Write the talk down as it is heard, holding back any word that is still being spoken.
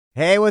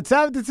Hey, what's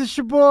up? This is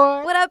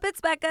Shoboy. What up? It's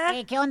Becca.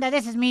 Hey, ¿qué onda?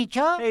 This is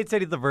Micho. Hey, it's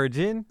Eddie the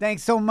Virgin.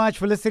 Thanks so much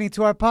for listening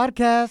to our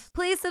podcast.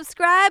 Please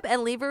subscribe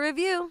and leave a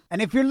review.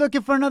 And if you're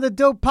looking for another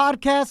dope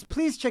podcast,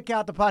 please check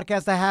out the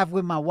podcast I have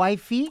with my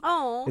wifey.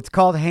 Oh. It's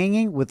called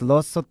Hanging with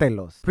Los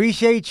Sotelos.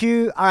 Appreciate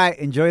you. All right,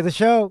 enjoy the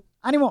show.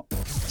 Animo.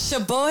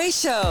 Shoboy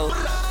Show.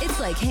 It's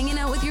like hanging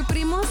out with your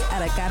primos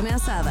at a carne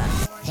asada.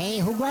 Hey,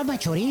 who grabbed my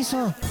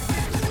chorizo?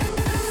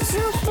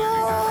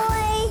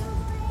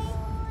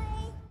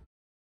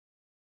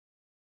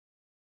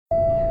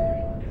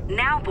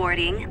 Now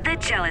boarding the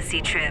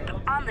jealousy trip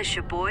on the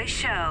Shoboy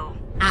Show.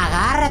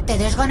 Agárrate,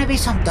 there's gonna be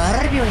some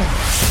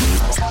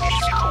turbulence.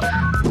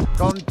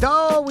 Con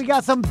todo, we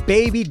got some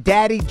baby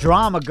daddy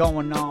drama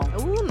going on.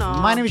 Ooh, no.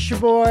 My name is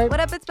Shoboy.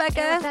 What up? It's What's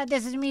Becca. up?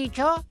 This is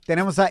Micho.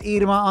 Tenemos a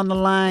Irma on the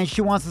line.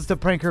 She wants us to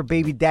prank her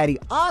baby daddy,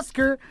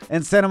 Oscar,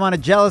 and send him on a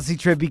jealousy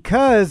trip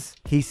because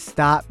he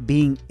stopped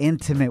being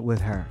intimate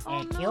with her.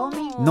 Kill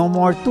me. No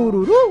more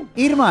tururu.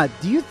 Irma,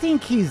 do you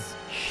think he's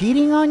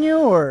cheating on you,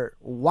 or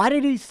why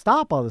did he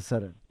stop all of a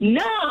sudden?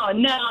 No,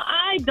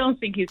 I don't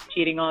think he's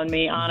cheating on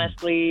me,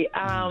 honestly.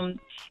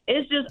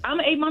 It's just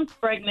I'm 8 months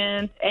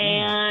pregnant,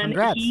 and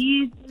Congrats.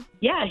 he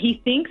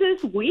thinks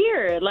it's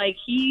weird. Like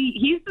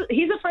he's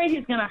afraid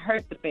he's gonna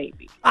hurt the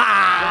baby.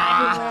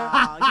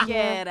 Oh,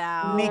 get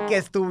out. Ni que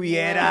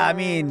estuviera. I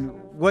mean,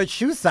 what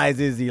shoe size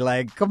is he?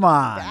 Like, come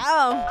on.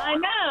 Oh. I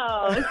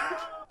know.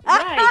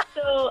 Right.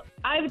 So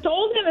I've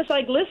told him, it's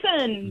like,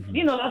 listen,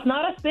 that's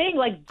not a thing.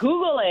 Like,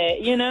 Google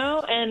it,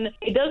 and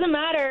it doesn't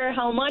matter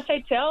how much I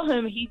tell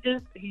him, he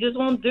just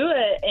won't do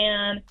it.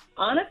 And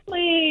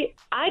honestly,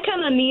 I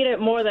kind of need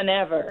it more than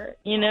ever,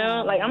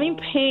 like I'm in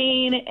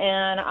pain,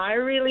 and I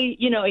really,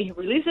 he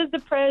releases the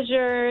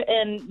pressure,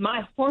 and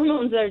my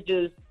hormones are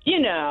just,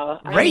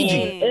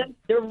 Raging.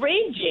 They're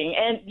raging,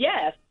 and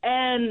yes,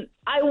 and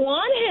I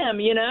want him,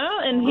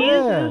 and he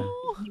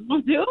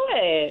won't do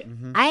it.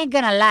 I ain't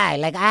gonna lie.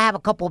 Like, I have a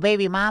couple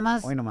baby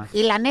mamas. Hoy nomás.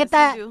 Y la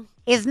neta,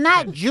 it's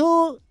not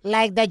you,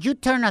 like, that you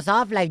turn us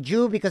off like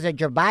you because of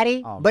your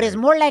body. Oh, but okay. it's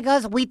more like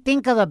us, we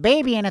think of the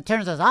baby and it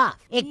turns us off.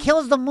 It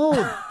kills the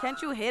mood.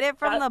 Can't you hit it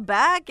from the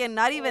back and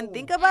not even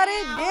think about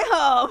it?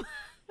 Damn.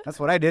 That's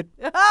what I did.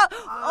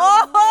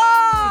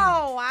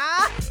 Oh,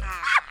 wow.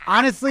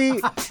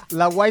 Honestly,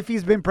 La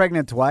Wifey's been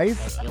pregnant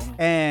twice.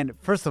 And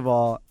first of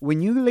all,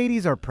 when you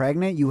ladies are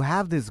pregnant, you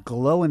have this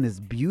glow and this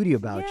beauty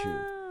about you.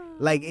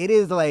 Like, it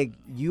is like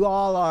you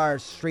all are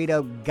straight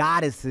up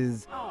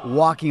goddesses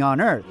walking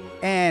on earth.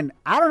 And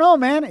I don't know,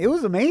 man. It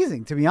was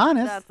amazing, to be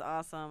honest. That's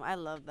awesome. I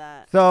love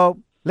that. So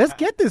let's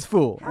get this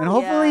fool. And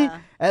hopefully, yeah.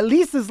 at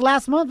least this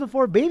last month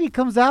before baby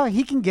comes out,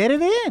 he can get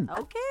it in.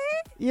 Okay.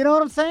 You know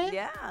what I'm saying?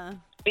 Yeah.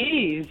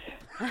 Please.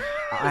 All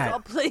right. Oh,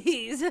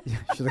 please.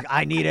 She's like,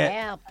 I need it.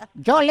 Help.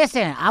 Joe,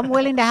 listen, I'm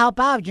willing to help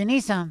out if you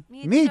need some.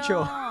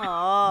 Micho.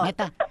 Oh.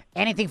 Neta,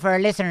 anything for our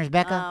listeners,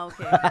 Becca. Oh,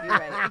 okay. You're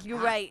right. You're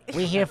right.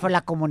 We're here for la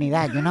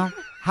comunidad,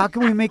 How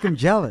can we make him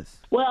jealous?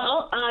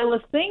 Well, I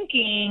was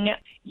thinking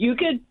you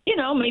could,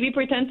 maybe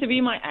pretend to be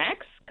my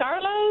ex,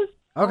 Carlos.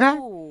 Okay.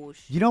 Oh,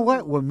 You know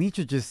what? What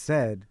Micho just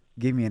said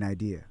gave me an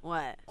idea.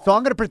 What? So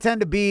I'm going to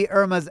pretend to be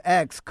Irma's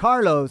ex,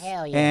 Carlos.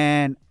 Hell yeah.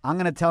 And I'm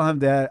going to tell him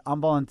that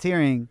I'm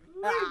volunteering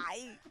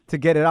to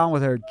get it on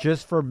with her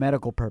just for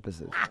medical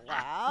purposes.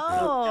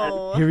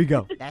 Wow. Here we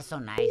go. That's so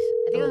nice.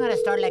 I think I'm going to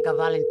start like a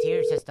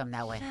volunteer system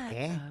that way.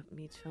 ¿Qué?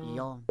 Micho.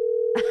 Yo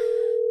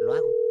lo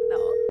hago.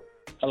 No.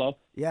 Hello?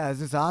 Yeah, is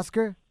this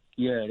Oscar?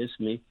 Yeah, it's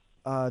me.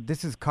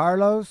 This is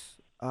Carlos.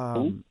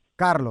 Who?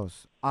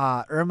 Carlos.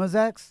 Irma's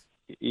ex.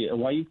 Yeah,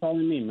 why you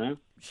calling me, man?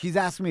 She's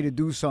asked me to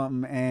do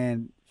something,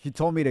 and she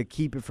told me to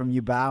keep it from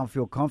you, but I don't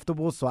feel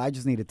comfortable, so I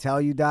just need to tell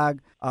you, dog,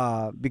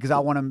 because I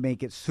want to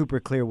make it super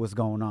clear what's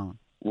going on.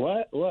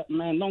 What?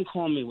 Man, don't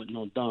call me with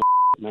no dumb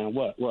man.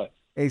 What?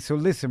 Hey, so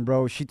listen,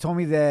 bro. She told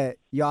me that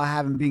y'all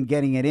haven't been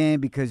getting it in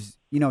because,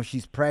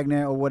 she's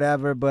pregnant or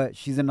whatever, but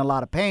she's in a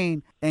lot of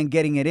pain, and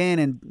getting it in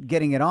and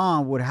getting it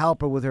on would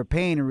help her with her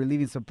pain and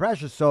relieving some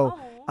pressure. So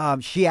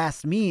she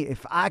asked me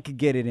if I could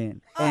get it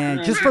in.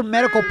 And just for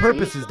medical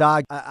purposes,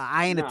 dog.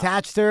 I ain't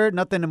attached to her,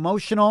 nothing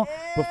emotional,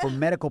 but for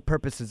medical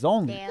purposes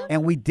only.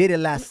 And we did it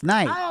last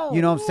night.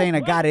 You know what I'm saying? I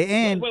got it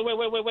in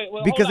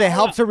Wait. because it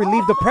helps her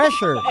relieve the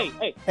pressure.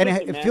 Hey, And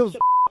listen, it man, feels...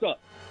 shut the f- up.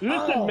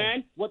 Listen,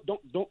 man. What? Don't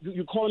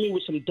you calling me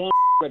with some dumb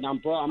right now,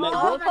 bro? I'm at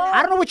work.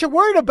 I don't know what you're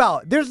worried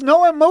about. There's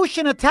no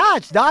emotion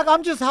attached, dog.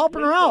 I'm just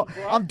helping her out.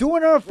 I'm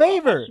doing her a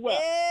favor. I swear,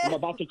 I'm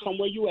about to come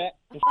where you at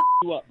and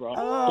you up, bro.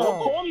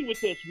 Don't call me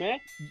with this, man.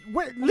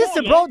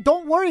 Listen, bro,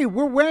 don't worry.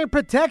 We're wearing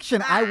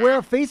protection. I wear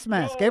a face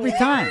mask every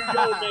time.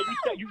 Yo, man,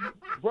 you said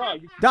bro.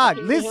 Dog,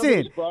 you listen,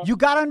 handle this, bro. you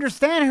got to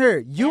understand her.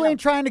 You ain't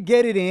trying to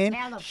get it in.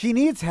 She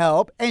needs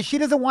help, and she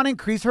doesn't want to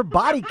increase her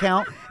body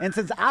count. And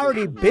since I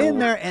already been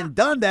there and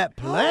done that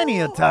plenty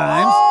of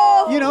times,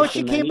 she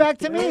Listen, came man, back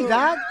to me,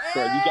 dog.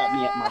 Bro, you got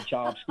me at my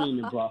job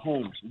screaming, bro.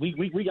 Holmes,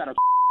 we got to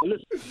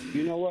listen.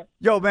 You know what?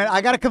 Yo, man,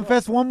 I got to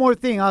confess one more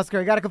thing, Oscar.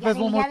 I got to confess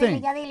one more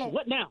thing.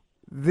 What now?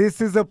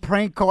 This is a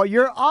prank call.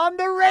 You're on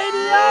the radio.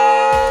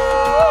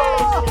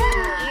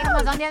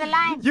 Irma's on the other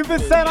line. You've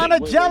been sent on a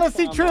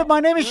jealousy trip. My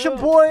name is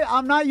Shoboy.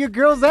 I'm not your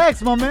girl's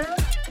ex, my man.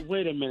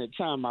 Wait a minute,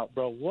 time out,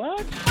 bro.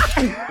 What?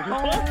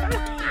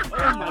 Oh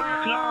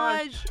my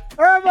gosh.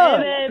 Irma.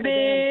 Hey,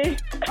 baby.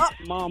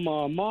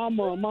 Mama,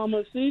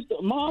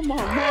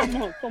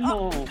 come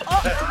on.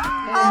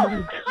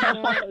 Oh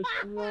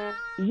gosh.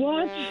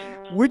 What?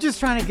 We're just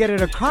trying to get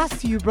it across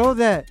to you, bro,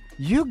 that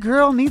your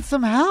girl needs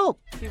some help.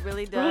 She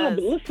really Bro, does.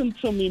 but listen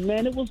to me,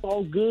 man. It was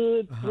all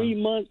good. 3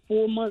 months,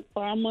 4 months,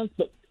 5 months,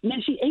 but man,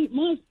 she 8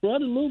 months, bro.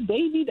 The little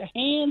baby, the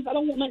hands. I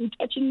don't want nothing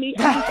touching me.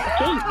 I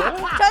can't, bro.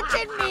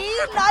 Touching me?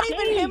 Not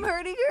even him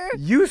hurting her?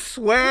 You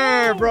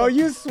swear, bro.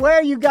 You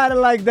swear you got it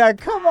like that.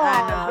 Come on.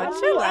 I know.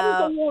 Chill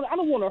out. I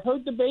don't want to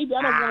hurt the baby.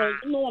 I don't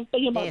want to. I'm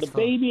thinking about the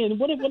baby, and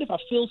what if I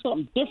feel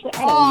something different?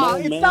 I don't know,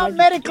 It's man. not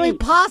medically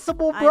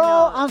possible, I bro.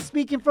 know. I'm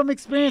speaking from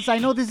experience. I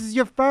know this is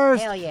your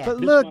first. Hell yeah. But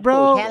This look, is my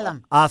bro. first. Tell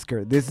 'em.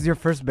 Oscar, this is your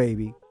first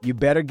baby. You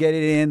better get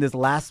it in this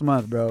last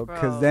month, bro.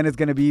 Because then it's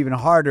going to be even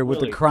harder with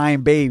the Really?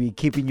 crying baby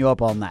keeping you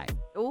up all night.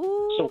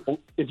 Ooh. So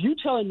if you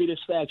telling me this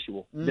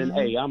factual, then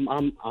hey, I'm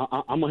gonna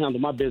handle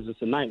my business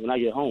tonight when I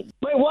get home.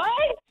 Wait, what?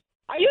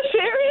 Are you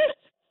serious?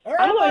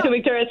 I'm going to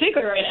Victoria's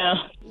Secret right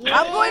now.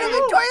 I'm going to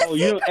Victoria's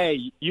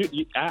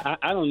Oh,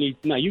 I don't need.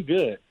 No, you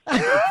good.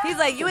 He's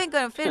like, you ain't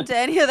going to fit into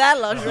any of that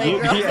lingerie,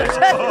 girl. Yeah. So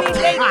trust me,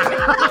 Jake.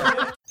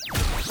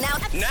 Now,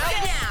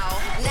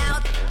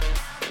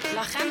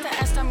 La gente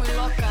está muy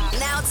loca.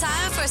 now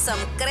time for some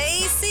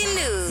crazy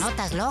news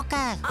Notas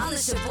locas. on the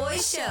Shoboy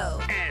Show.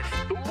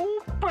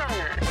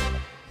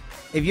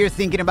 If you're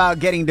thinking about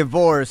getting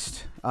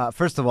divorced,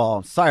 first of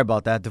all, sorry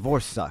about that.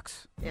 Divorce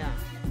sucks. Yeah.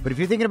 But if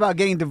you're thinking about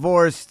getting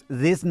divorced,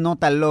 this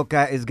nota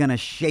loca is going to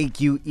shake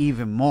you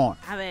even more.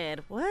 A ver,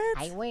 what?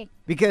 Ay, wait.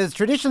 Because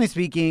traditionally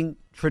speaking,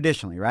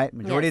 right?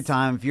 Majority of the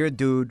time, if you're a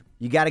dude,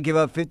 you got to give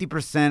up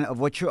 50% of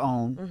what you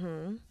own.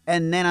 Mm-hmm.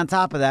 And then on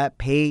top of that,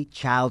 pay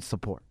child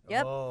support.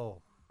 Yep.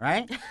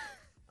 Right?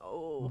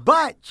 Oh.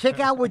 But check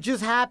out what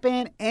just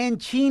happened in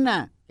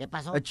China. ¿Qué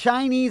pasó? A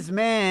Chinese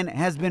man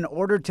has been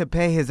ordered to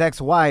pay his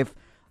ex-wife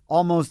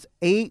almost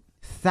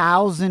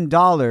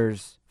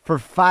 $8,000 for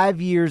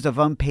 5 years of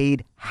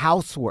unpaid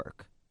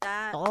housework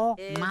That Oh,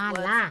 is mala.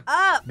 what's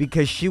up.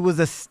 because she was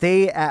a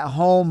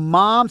stay-at-home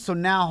mom. So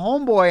now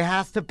homeboy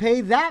has to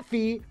pay that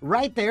fee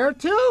right there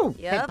too.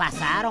 Se Yep.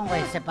 pasaron,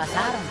 güey. Se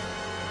pasaron.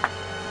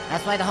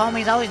 That's why the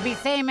homies always be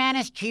saying, man,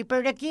 it's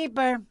cheaper to keep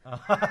her.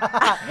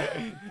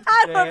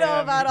 I don't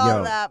know about all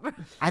Yo. that.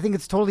 I think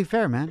it's totally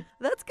fair, man.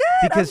 That's good.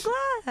 Because I'm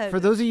glad.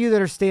 for those of you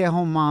that are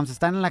stay-at-home moms,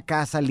 están en la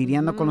casa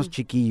lidiando con los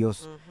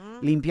chiquillos,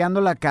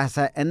 limpiando la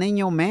casa, and then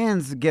your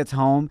mans gets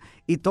home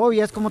y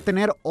todavía es como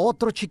tener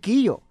otro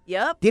chiquillo.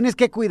 Yep. Tienes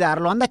que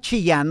cuidarlo, anda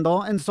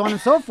chillando, and so on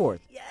and so forth.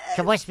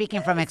 Shoboy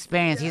speaking from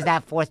experience. He's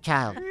that fourth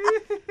child.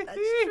 That's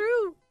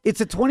true. It's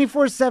a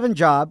 24/7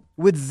 job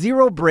with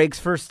 0 breaks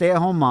for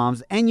stay-at-home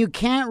moms, and you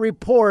can't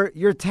report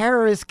your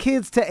terrorist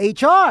kids to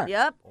HR.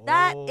 Yep.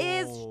 That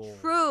is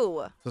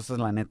true. Entonces,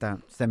 la neta,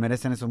 se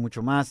merecen eso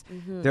mucho más.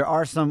 There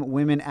are some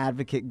women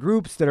advocate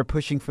groups that are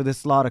pushing for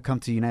this law to come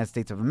to the United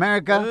States of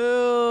America.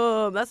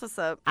 Ooh, that's what's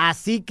up.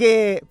 Así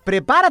que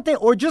prepárate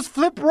or just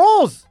flip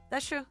roles.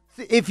 That's true.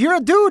 If you're a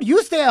dude,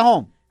 you stay at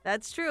home.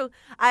 That's true.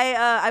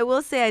 I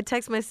will say I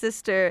text my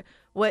sister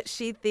what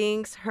she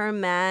thinks her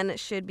man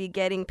should be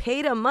getting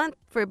paid a month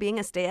for being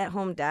a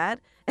stay-at-home dad.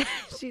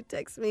 She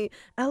texts me,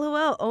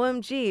 LOL,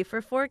 OMG,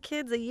 for 4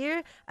 kids a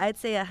year, I'd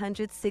say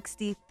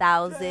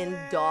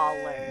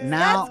 $160,000.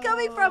 Now- That's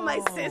coming from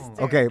my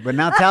sister. Okay, but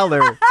now tell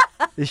her,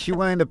 is she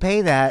willing to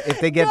pay that if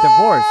they get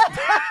divorced?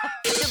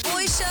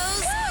 Shoboy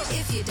shows.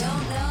 If you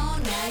don't know,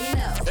 now you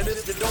know. And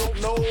if you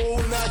don't know,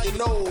 now you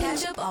know.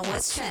 Catch up on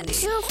what's trending.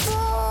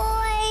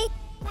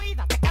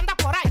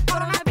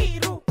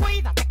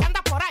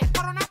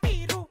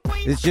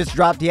 This just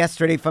dropped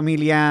yesterday,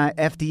 familia.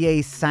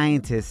 FDA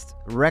scientists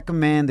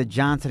recommend the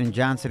Johnson &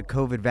 Johnson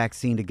COVID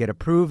vaccine to get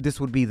approved. This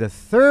would be the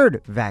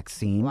 3rd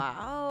vaccine.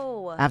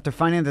 Wow. After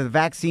finding that the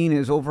vaccine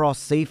is overall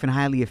safe and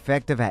highly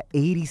effective at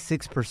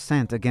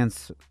 86%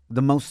 against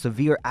the most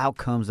severe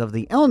outcomes of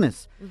the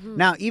illness.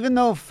 Now, even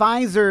though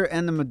Pfizer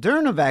and the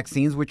Moderna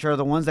vaccines, which are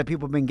the ones that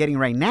people have been getting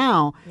right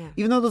now,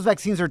 even though those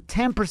vaccines are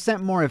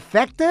 10% more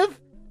effective,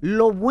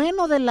 lo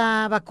bueno de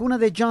la vacuna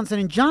de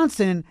Johnson &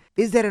 Johnson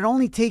is that it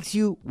only takes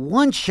you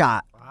 1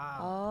 shot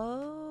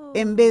Oh.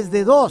 en vez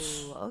de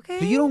 2. Okay.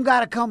 So you don't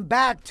got to come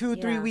back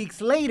 2-3 Yeah. weeks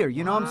later.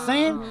 You know what I'm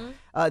saying?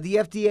 The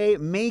FDA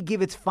may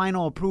give its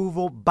final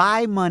approval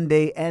by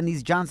Monday, and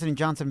these Johnson &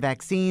 Johnson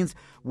vaccines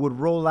would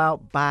roll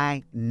out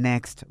by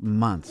next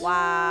month.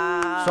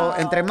 Wow. So,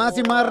 entre más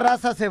y más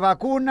raza se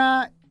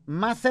vacuna,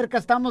 más cerca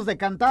estamos de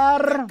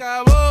cantar.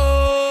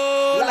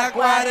 Acabó la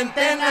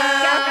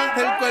cuarentena,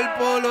 el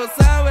cuerpo lo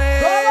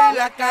sabe,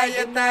 la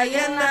calle está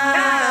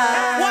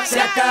llena. Se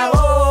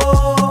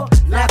acabó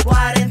la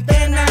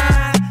cuarentena,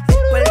 el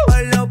cuerpo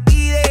lo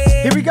pide.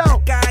 Here we go. La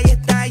calle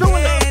está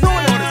llena. Por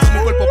eso mi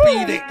cuerpo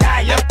pide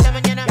calle,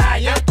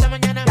 calle,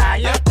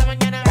 calle,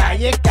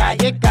 calle,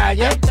 calle,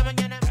 calle.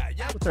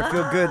 What's our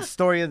feel good feel-good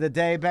story of the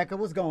day. Becca,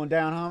 what's going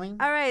down, homie?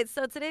 All right,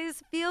 so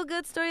today's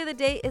feel-good story of the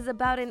day is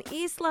about an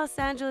East Los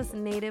Angeles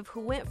native who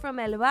went from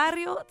El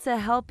Barrio to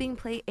helping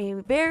play a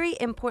very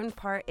important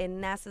part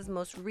in NASA's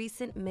most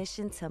recent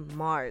mission to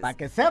Mars. Pa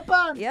que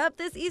sepan. Yep,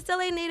 this East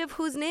LA native,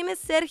 whose name is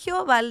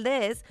Sergio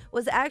Valdez,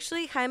 was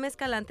actually Jaime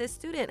Escalante's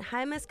student.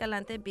 Jaime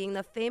Escalante being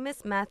the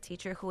famous math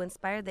teacher who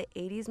inspired the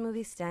 80s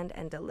movie Stand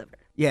and Deliver.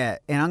 Yeah,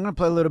 and I'm going to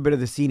play a little bit of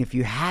the scene. If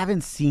you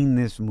haven't seen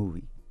this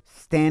movie,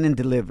 Stand and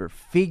Deliver,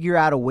 figure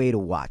out a way to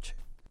watch it.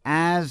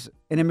 As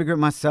an immigrant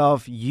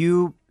myself,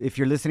 if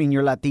you're listening,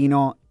 you're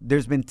Latino,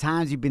 there's been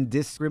times you've been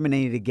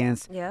discriminated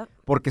against. Yep.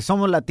 Porque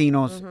somos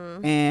Latinos,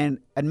 and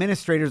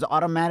administrators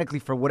automatically,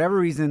 for whatever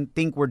reason,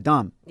 think we're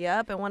dumb.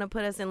 Yep, and want to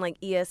put us in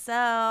like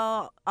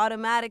ESL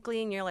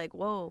automatically, and you're like,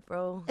 whoa,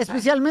 bro.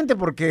 Especialmente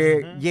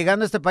porque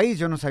llegando a este país,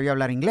 yo no sabía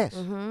hablar inglés.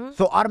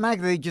 So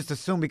automatically, they just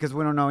assume because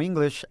we don't know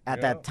English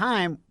at that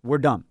time, we're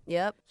dumb.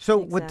 Yep. So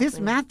what this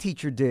math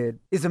teacher did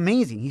is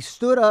amazing. He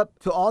stood up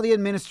to all the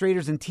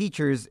administrators and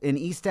teachers in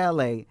East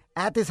LA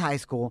at this high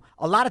school.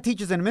 A lot of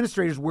teachers and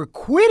administrators were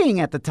quitting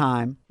at the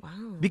time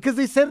because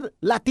they said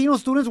Latino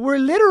students were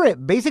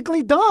illiterate,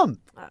 basically dumb.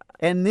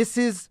 And this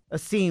is a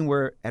scene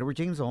where Edward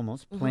James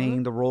Olmos,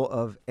 playing the role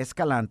of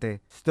Escalante,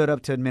 stood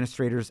up to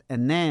administrators,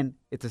 and then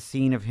it's a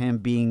scene of him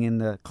being in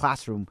the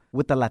classroom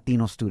with the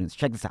Latino students.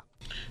 Check this out.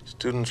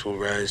 Students will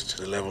rise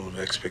to the level of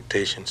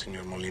expectation,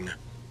 Senor Molina.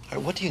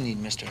 What do you need,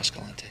 Mr.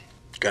 Escalante?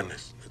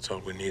 Ganas. That's all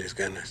we need is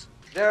ganas.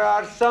 There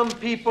are some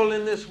people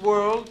in this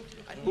world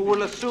who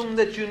will assume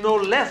that you know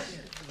less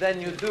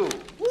than you do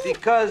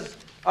because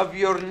of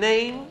your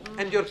name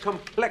and your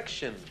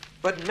complexion.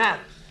 But math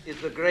is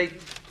the great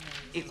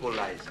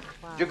equalizer.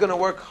 You're going to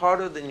work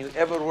harder than you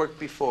ever worked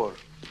before.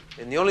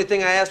 And the only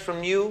thing I ask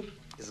from you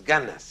is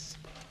ganas,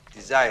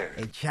 desire.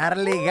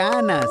 Echarle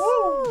ganas.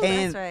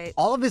 And that's right.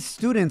 all of his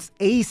students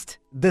aced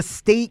the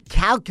state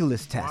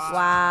calculus test.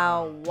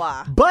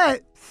 Wow.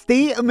 But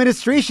state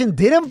administration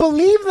didn't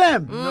believe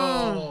them.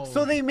 No.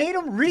 So they made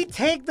him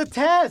retake the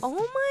test. Oh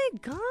my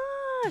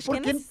gosh.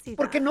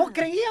 Porque no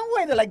creían,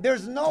 güey. They're like,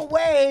 there's no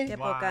way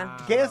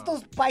que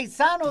estos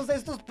paisanos,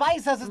 estos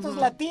paisas, estos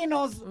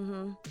Latinos,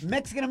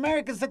 Mexican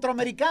Americans,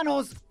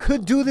 Centroamericanos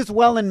could do this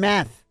well in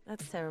math.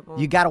 That's terrible.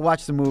 You got to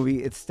watch the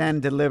movie. It's Stand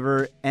and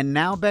Deliver. And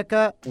now,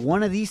 Becca,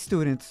 one of these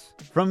students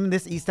from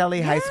this East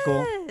LA high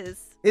school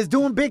is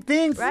doing big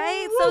things.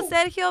 Right? So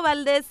Sergio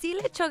Valdez sí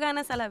le echó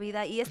ganas a la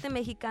vida, y este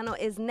mexicano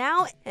is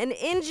now an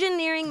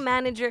engineering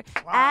manager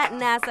at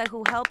NASA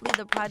who helped lead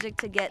the project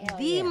to get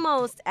the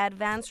most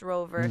advanced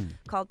rover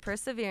called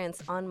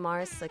Perseverance on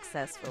Mars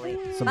successfully.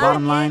 So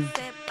bottom line,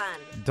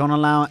 don't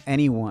allow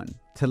anyone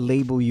to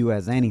label you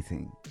as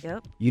anything.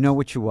 Yep. You know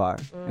what you are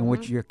and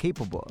what you're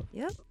capable of.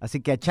 Yep.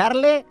 Así que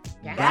echarle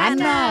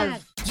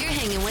ganas. You're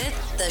hanging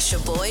with The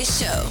Shoboy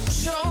Show.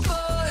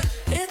 Shoboy,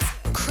 it's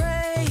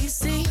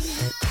crazy.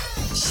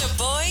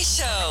 Shoboy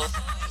Show.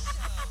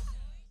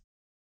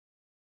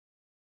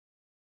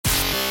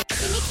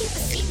 Can you keep a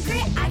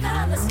secret? I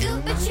got all the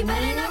scoop, but you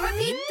better not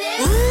repeat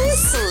this. Ooh,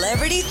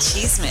 Celebrity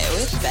Cheesemate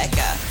with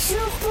Becca.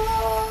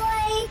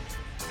 Shoboy.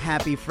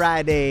 Happy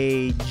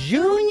Friday,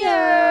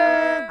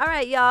 Junior. All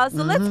right, y'all.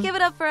 So let's give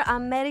it up for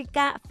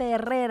America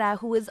Ferrera,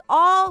 who is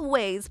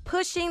always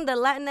pushing the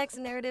Latinx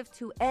narrative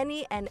to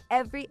any and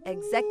every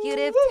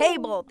executive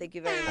table. Thank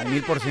you very much.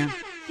 1000%.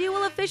 She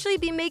will officially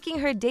be making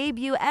her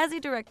debut as a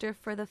director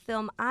for the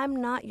film I'm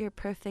Not Your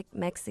Perfect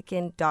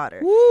Mexican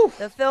Daughter.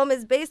 The film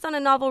is based on a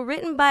novel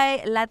written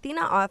by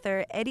Latina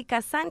author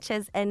Erika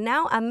Sanchez, and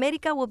now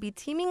America will be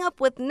teaming up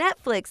with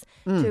Netflix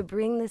to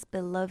bring this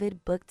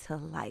beloved book to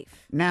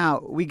life.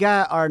 Now, we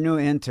got our new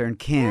intern,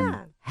 Kim.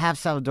 Half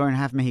Salvadoran,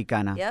 half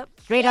Mexicana. Yep.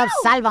 Straight up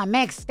Salva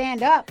Mex,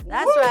 stand up.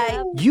 That's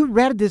right. You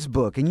read this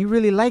book and you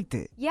really liked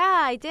it.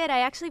 Yeah, I did. I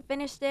actually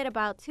finished it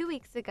about 2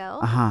 weeks ago.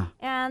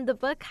 And the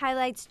book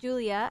highlights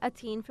Julia, a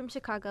teen from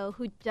Chicago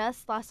who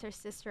just lost her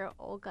sister,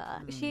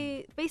 Olga.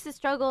 She faces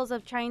struggles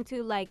of trying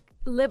to,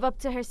 live up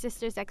to her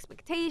sister's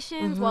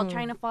expectations while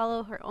trying to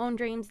follow her own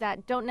dreams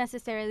that don't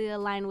necessarily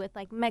align with,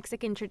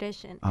 Mexican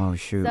tradition. Oh,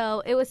 shoot.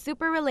 So it was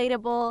super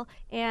relatable.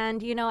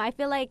 And, I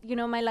feel like,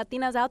 my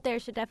Latinas out there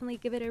should definitely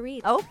give it a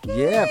read.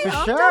 Okay. Yeah, for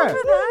I'm sure. down for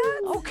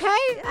that.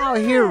 Okay. Out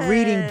here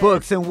reading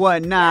books and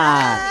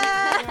whatnot.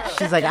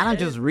 She's like, I don't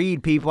just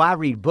read people, I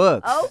read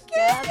books.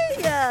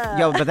 Okay.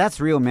 Yo, but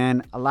that's real,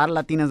 man. A lot of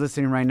Latinas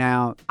listening right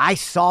now, I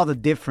saw the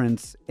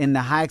difference in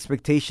the high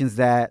expectations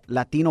that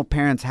Latino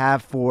parents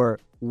have for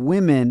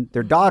women,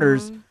 their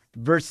daughters,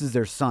 versus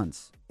their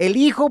sons. El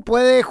hijo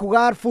puede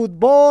jugar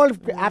fútbol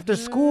after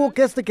school,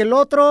 que este que el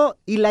otro.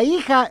 Y la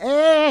hija,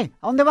 ¿a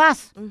dónde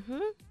vas?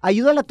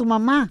 Ayúdale a tu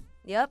mamá.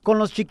 Yep. Con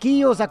los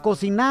chiquillos a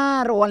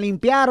cocinar o a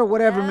limpiar or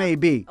whatever it may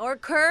be. Or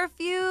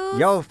curfews.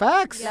 Yo,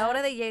 facts. La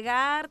hora de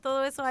llegar,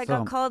 todo eso. I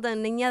got called a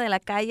niña de la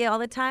calle all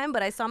the time,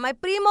 but I saw my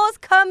primos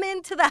come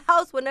into the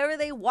house whenever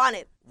they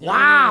wanted.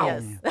 Wow.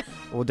 Yes.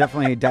 We'll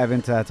definitely dive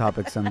into that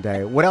topic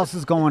someday. What else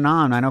is going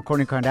on? I know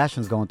Kourtney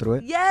Kardashian's going through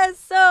it. Yes,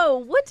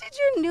 so what did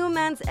your new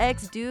man's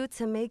ex do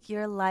to make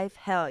your life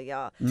hell,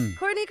 y'all?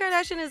 Kourtney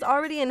Kardashian is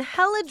already in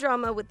hella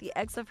drama with the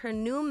ex of her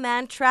new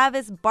man,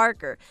 Travis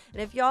Barker.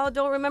 And if y'all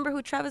don't remember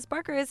who Travis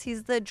Barker is,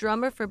 he's the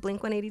drummer for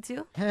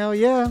Blink-182. Hell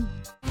yeah.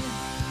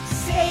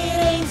 Say it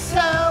ain't so,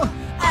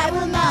 I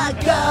will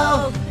not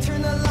go.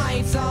 Turn the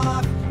lights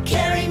off,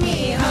 carry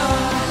me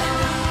home.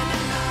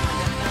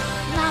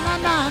 Na na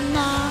na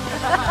na.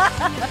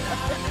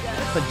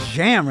 It's a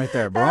jam right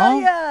there, bro. Oh,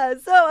 yeah.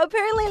 So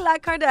apparently La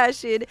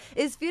Kardashian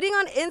is feuding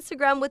on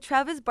Instagram with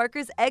Travis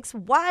Barker's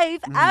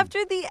ex-wife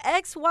after the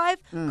ex-wife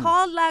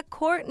called La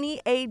Kourtney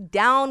a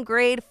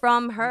downgrade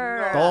from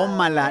her.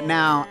 Tómala.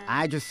 Now,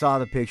 I just saw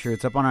the picture.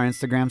 It's up on our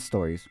Instagram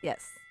stories.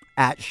 Yes.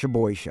 At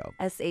Shoboy Show.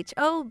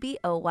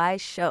 Shoboy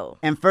Show.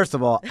 And first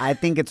of all, I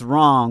think it's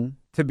wrong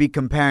to be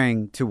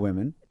comparing two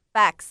women.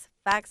 Facts.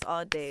 Facts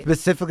all day.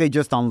 Specifically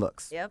just on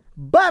looks. Yep.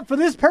 But for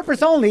this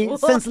purpose only,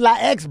 since La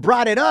Ex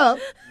brought it up,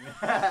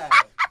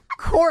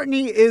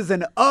 Kourtney is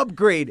an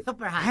upgrade.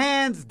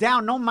 Hands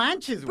down, no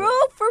manches. Bro,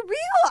 for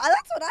real.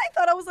 That's what I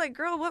thought. I was like,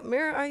 girl, what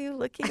mirror are you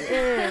looking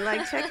in?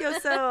 Like, check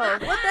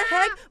yourself. What the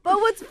heck? But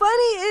what's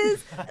funny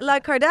is La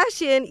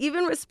Kardashian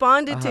even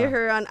responded to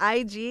her on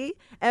IG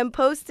and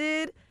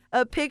posted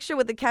a picture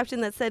with a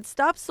caption that said,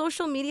 "Stop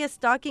social media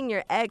stalking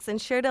your ex,"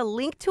 and shared a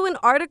link to an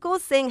article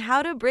saying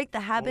how to break the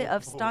habit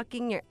of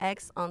stalking your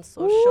ex on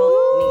social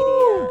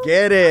media.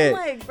 Get it. I'm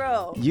like,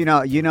 bro. You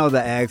know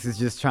the ex is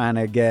just trying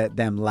to get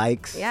them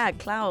likes. Yeah,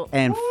 clout.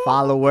 And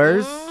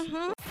followers.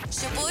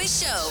 Shoboy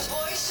Show.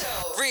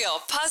 Real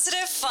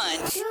positive fun.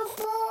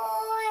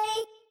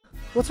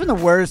 What's been the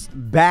worst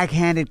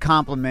backhanded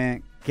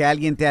compliment que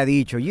alguien te ha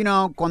dicho? You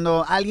know,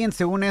 cuando alguien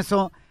según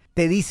eso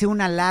te dice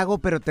un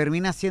halago, pero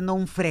termina siendo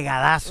un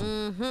fregadazo.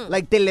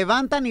 Like, te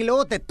levantan y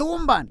luego te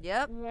tumban.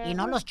 Yep. Y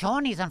no los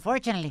chonis,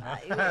 unfortunately.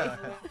 I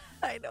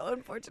know,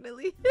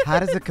 unfortunately. How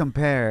does it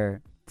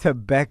compare to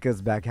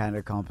Becca's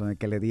backhanded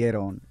compliment que le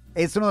dieron?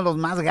 Es uno de los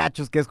más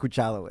gachos que he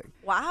escuchado, güey.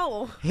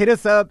 Wow. Hit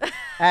us up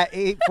at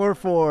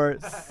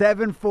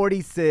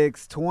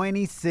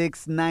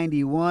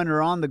 844-746-2691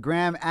 or on the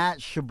gram at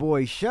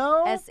Shoboy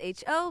Show.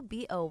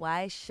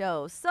 Shoboy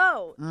Show.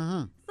 So,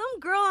 some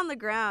girl on the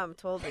gram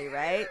told me,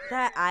 right,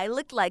 that I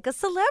looked like a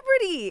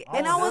celebrity.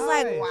 And I was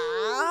like,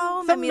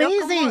 wow. It's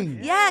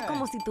amazing.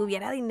 Como si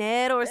tuviera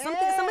dinero or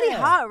something. Somebody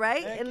hot,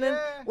 right? And then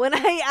when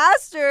I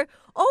asked her,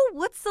 oh,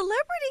 what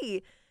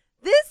celebrity?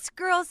 This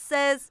girl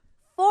says,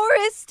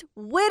 Forrest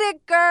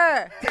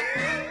Whitaker.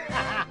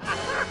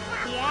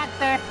 The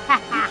actor.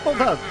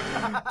 Hold up.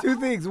 Two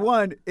things.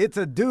 One, it's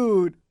a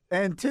dude.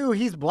 And two,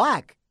 he's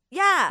black.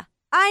 Yeah,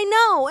 I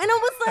know. And I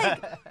was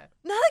like,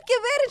 nada que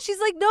ver. And she's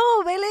like,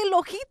 no, vele el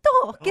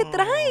ojito que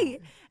trae.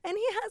 And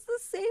he has the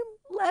same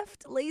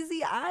left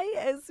lazy eye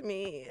as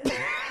me.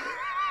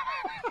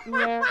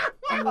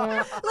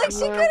 Like,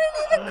 she couldn't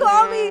even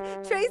call me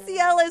Tracy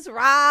Ellis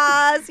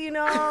Ross, you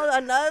know,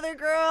 another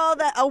girl,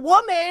 a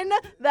woman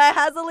that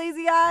has a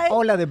lazy eye. Oh,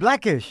 la de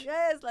Blackish.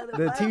 Yes, la de The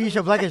Blackish. TV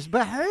show Blackish.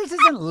 But hers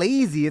isn't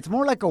lazy. It's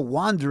more like a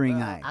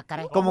wandering eye.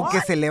 Como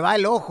que se le va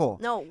el ojo.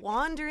 No,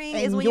 wandering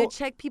And is when you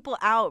check people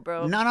out,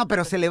 bro. No,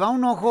 pero se le va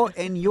un ojo,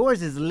 and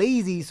yours is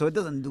lazy, so it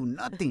doesn't do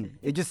nothing.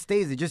 It just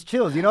stays. It just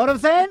chills. You know what I'm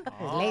saying?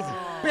 It's lazy.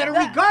 Pero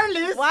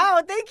regardless.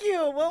 Wow, thank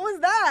you. What was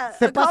that?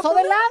 Se A pasó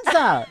de compliment?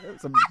 lanza.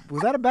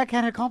 Was that a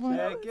backhanded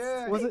compliment?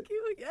 Was it? Thank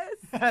you, yes.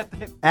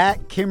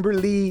 At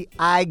Kimberly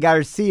I.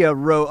 Garcia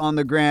wrote on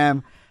the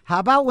gram, how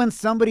about when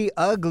somebody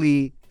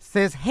ugly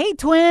says, hey,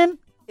 twin?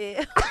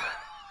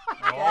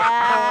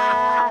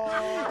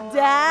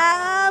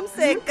 Damn,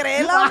 se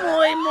cree la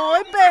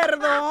muy,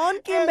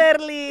 perdón,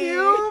 Kimberly.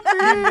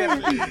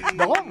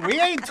 No, we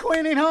ain't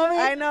twinning, homie.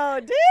 I know,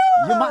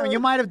 damn. You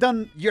might have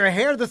done your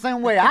hair the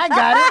same way I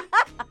got it.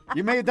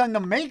 You may have done the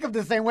makeup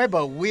the same way,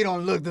 but we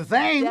don't look the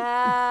same.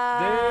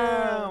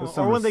 Damn.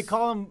 Or when they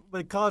call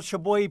it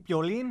Shoboy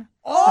Piolín.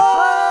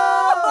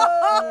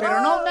 Oh!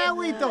 Pero no me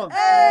agüito.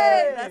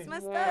 Hey, that's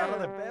messed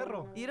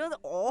up. You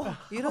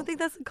don't think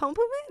that's a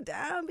compliment?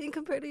 Damn, being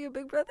compared to your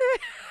big brother?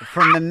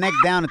 From the neck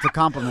down, it's a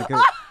compliment. Neck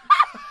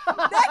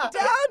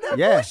down? That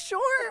was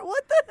short.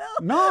 What the hell?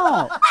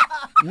 No.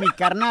 Mi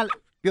carnal.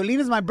 Piolín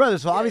is my brother,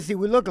 so obviously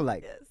we look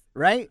alike. Yes.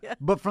 Right? Yeah.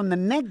 But from the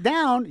neck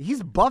down,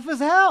 he's buff as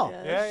hell.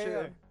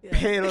 Yeah.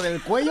 Pero del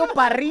cuello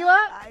para arriba,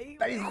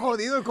 está bien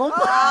jodido el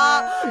compa.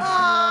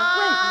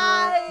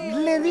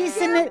 Le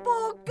dicen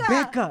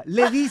Becca,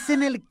 le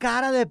dicen el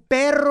cara de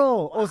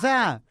perro. O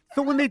sea,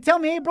 so when they tell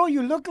me, hey, bro,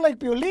 you look like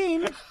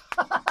Piolín.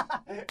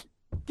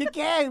 ¿Qué?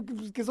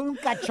 Que soy un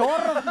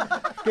cachorro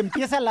que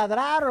empieza a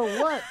ladrar or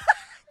what?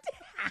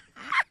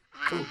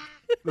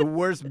 The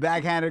worst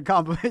backhanded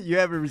compliment you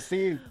ever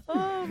received.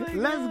 Oh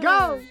Let's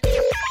go.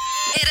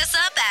 Hit us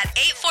up at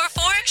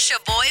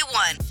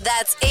 844-SHOBOY1.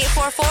 That's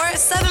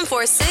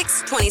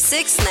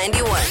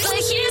 844-746-2691.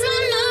 But here's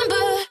my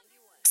number,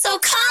 so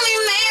call me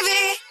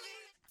maybe.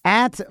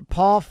 At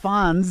Paul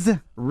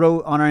Fonz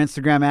wrote on our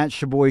Instagram at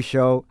Shoboy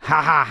Show,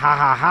 ha ha ha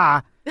ha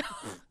ha.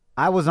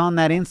 I was on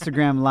that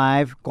Instagram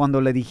live cuando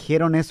le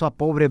dijeron eso a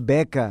pobre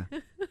Becca.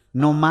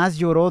 Nomás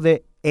lloró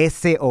de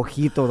ese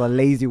ojito, the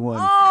lazy one.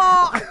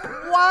 Oh,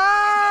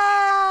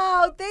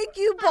 wow. Thank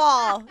you,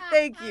 Paul.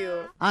 Thank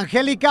you.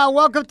 Angelica,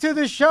 welcome to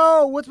the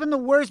show. What's been the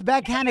worst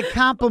backhanded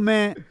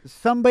compliment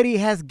somebody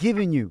has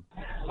given you?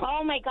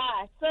 Oh, my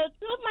gosh. So 2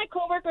 of my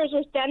coworkers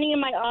were standing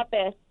in my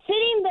office,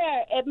 sitting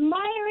there,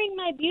 admiring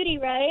my beauty,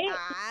 right?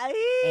 Ay,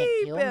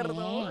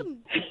 perdón.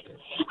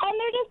 And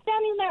they're just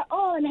standing there,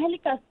 oh,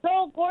 Angelica's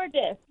so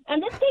gorgeous.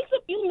 And this takes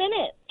a few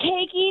minutes,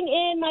 taking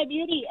in my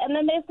beauty. And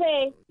then they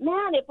say,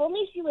 man, if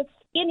only she was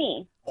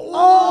skinny.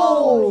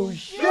 Oh,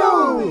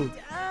 shoot.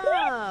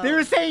 They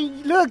were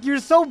saying, look, you're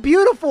so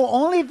beautiful.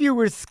 Only if you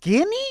were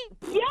skinny?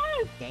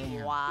 Yes.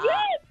 Damn. Wow.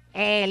 Yes.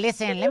 Hey,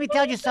 listen, let me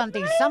tell you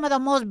something. Some of the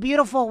most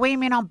beautiful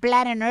women on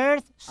planet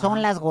Earth son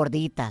las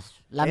gorditas.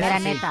 La mera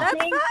neta. That's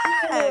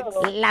facts.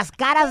 Las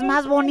caras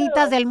más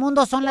bonitas del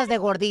mundo son las de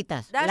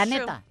gorditas. That's La true.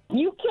 neta.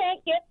 You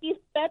can't get these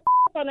fat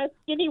on a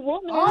skinny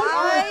woman.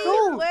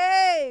 Ay,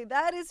 way.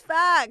 That is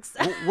facts.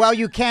 Well,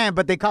 you can,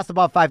 but they cost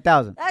about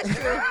 $5,000. That's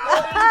true.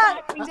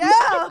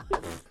 Damn.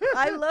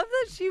 I love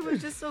that she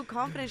was just so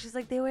confident. She's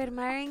like, they were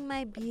admiring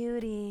my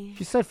beauty.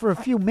 She said for a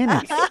few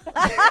minutes.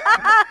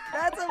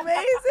 That's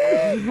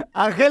amazing.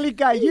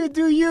 Angelica, you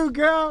do you,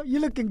 girl. You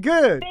looking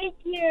good. Thank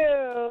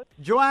you.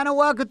 Joanna,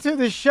 welcome to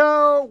the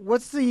show.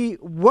 What's the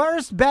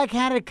worst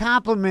backhanded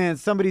compliment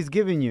somebody's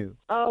given you?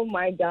 Oh,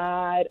 my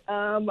God.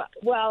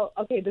 Well,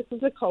 okay, this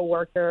is a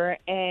coworker,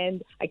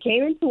 and I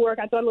came into work.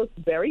 I thought it looked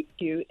very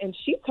cute, and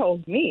she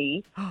told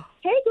me,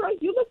 hey, girl,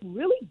 you look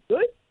really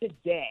good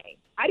today.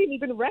 I didn't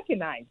even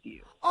recognize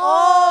you.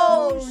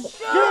 Oh,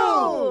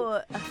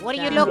 shoot. What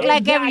do you look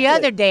like every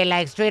other day?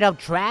 Like straight up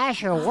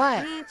trash or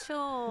what? That's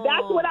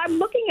what I'm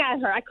looking at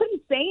her. I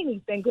couldn't say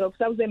anything because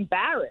I was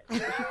embarrassed.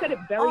 She said it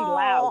very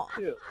loud,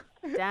 too.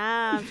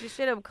 Damn, she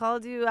should have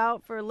called you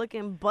out for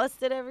looking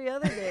busted every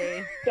other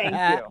day. Thank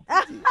you.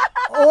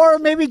 Or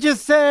maybe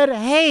just said,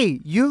 hey,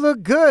 you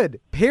look good,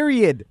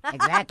 period.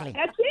 Exactly.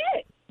 That's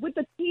it. With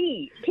the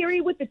T.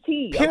 Period with the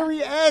T.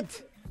 Period.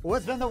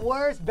 What's been the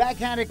worst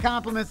backhanded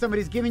compliment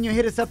somebody's given you?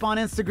 Hit us up on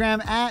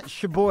Instagram at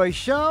Shoboy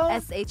Show.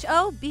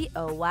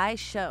 SHOBOY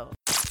Show.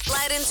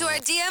 Slide into our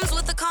DMs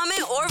with a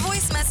comment or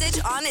voice message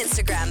on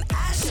Instagram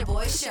at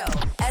Shoboy Show.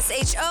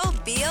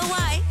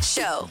 SHOBOY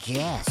Show.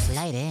 Yeah,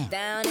 slide in.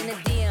 Down in the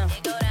DM.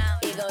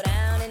 It go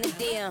down in the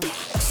DM.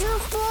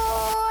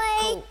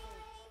 Shoboy.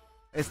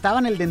 Estaba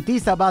en el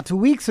dentista about 2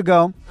 weeks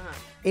ago,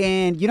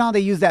 and you know how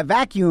they use that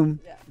vacuum?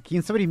 Yeah.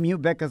 Can somebody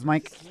mute Becca's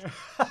mic?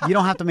 You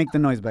don't have to make the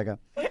noise, Becca.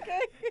 Okay.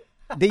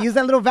 They use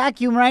that little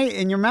vacuum, right,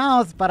 in your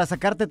mouth para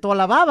sacarte toda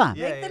la baba.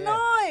 Make the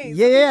noise.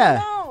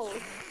 Yeah.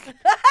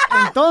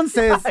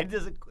 Entonces,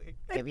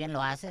 Qué bien lo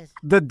haces.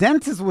 the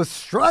dentist was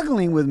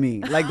struggling with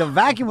me. Like, the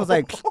vacuum was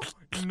like...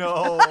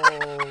 No.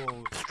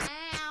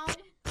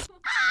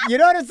 You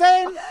know what I'm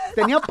saying?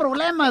 Tenía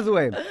problemas,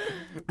 güey.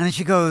 And then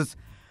she goes,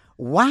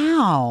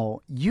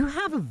 wow, you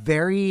have a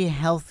very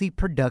healthy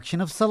production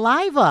of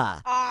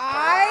saliva.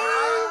 Ay,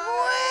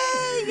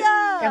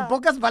 güey. En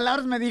pocas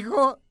palabras me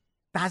dijo,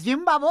 estás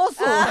bien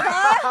baboso.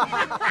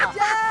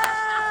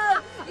 Yeah.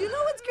 You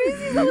know what's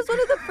crazy? That was one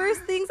of the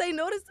first things I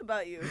noticed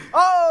about you.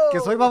 Oh. Que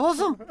soy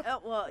baboso.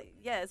 Well,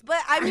 yes. But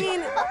I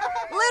mean,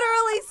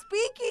 literally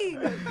speaking,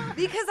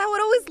 because I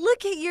would always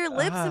look at your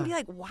lips and be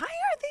like, why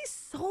are they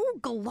so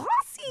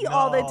glossy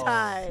all the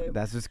time?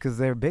 That's just because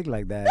they're big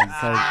like that.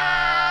 It's like,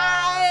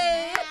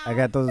 I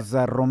got those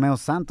Romeo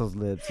Santos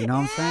lips, you know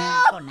what I'm saying?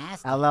 So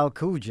nasty. LL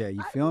Cool J,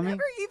 you feel me?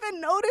 Never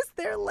even noticed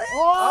their lips.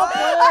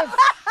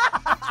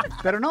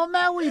 Pero no me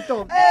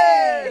agüito.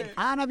 Hey.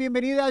 Ana,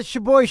 bienvenida al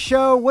Shoboy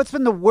Show. What's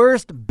been the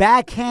worst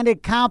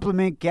backhanded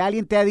compliment que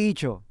alguien te ha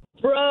dicho?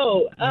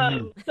 Bro,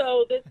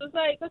 so this was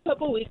like a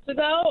couple weeks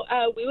ago.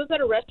 We was at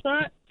a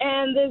restaurant,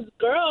 and this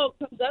girl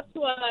comes up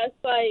to us,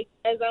 like,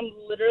 as I'm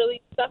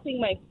literally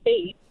stuffing my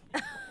face.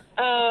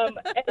 And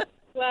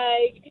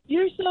like,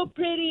 you're so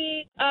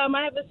pretty. I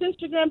have this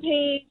Instagram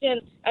page,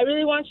 and I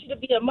really want you to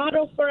be a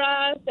model for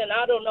us, and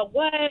I don't know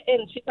what.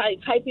 And she's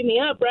like hyping me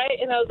up, right?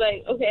 And I was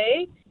like,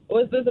 okay,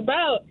 what's this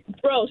about?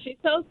 Bro, she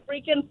sells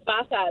freaking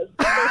fajas.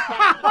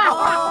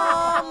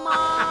 Oh,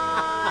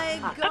 my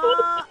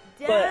God.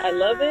 But I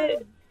love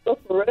it. But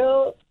for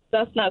real,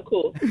 that's not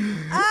cool.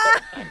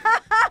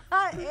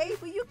 Hey,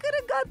 but you could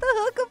have got the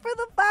hookup for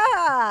the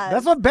fajas.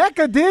 That's what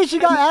Becca did. She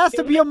got asked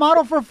to be a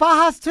model for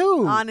fajas,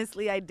 too.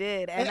 Honestly, I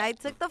did. And I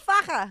took the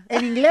faja.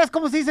 En inglés,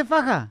 ¿cómo se dice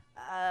faja?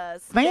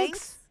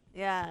 Spanx?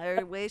 Yeah,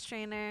 or waist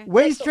trainer.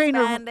 Waist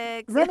trainer.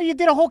 Spandex. Remember, you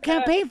did a whole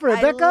campaign for it,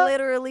 Becca? I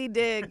literally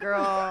did,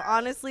 girl.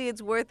 Honestly,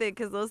 it's worth it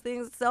because those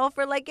things sell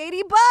for like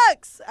 $80.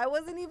 I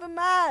wasn't even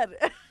mad.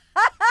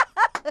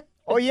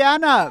 Oh, yeah,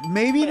 Ana,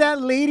 maybe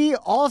that lady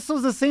also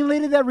is the same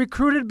lady that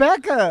recruited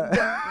Becca.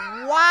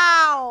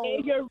 Wow.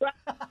 Hey, you're right.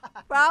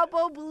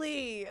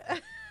 Probably.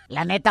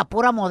 La neta,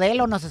 pura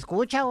modelo nos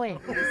escucha, güey.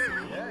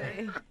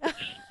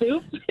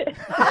 Stupid.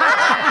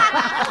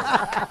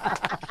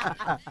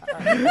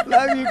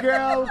 Love you,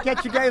 girl.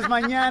 Catch you guys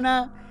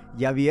mañana.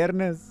 Ya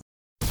viernes.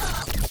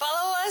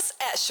 Follow us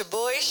at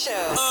Shoboy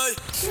Show.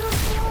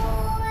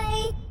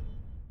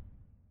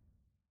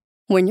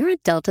 When you're a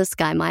Delta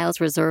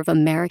SkyMiles Reserve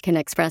American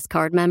Express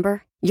card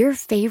member, your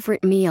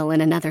favorite meal in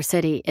another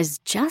city is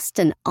just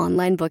an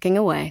online booking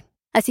away.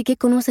 Así que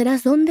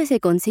conocerás dónde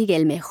se consigue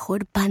el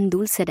mejor pan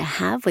dulce to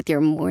have with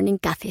your morning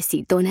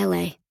cafecito en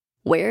LA.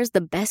 Where's the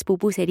best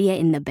pupusería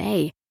in the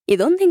Bay? Y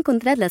dónde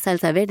encontrar la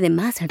salsa verde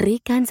más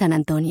rica en San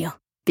Antonio.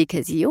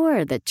 Because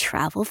you're the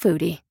travel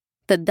foodie.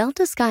 The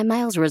Delta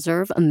SkyMiles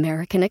Reserve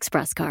American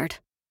Express card.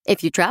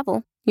 If you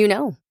travel, you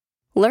know.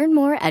 Learn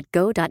more at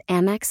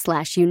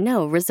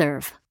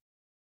go.amex/reserve.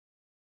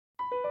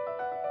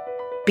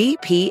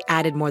 BP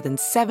added more than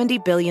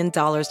 $70 billion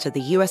to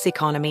the U.S.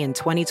 economy in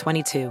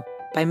 2022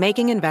 by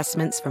making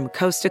investments from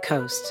coast to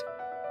coast.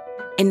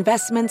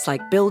 Investments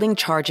like building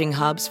charging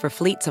hubs for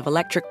fleets of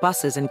electric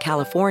buses in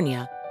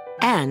California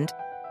and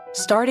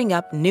starting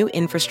up new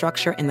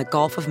infrastructure in the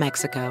Gulf of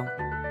Mexico.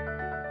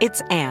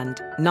 It's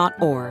and, not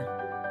or.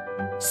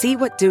 See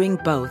what doing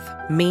both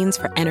means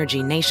for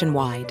energy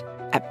nationwide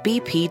at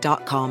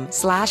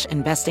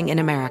bp.com/investing in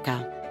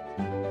America.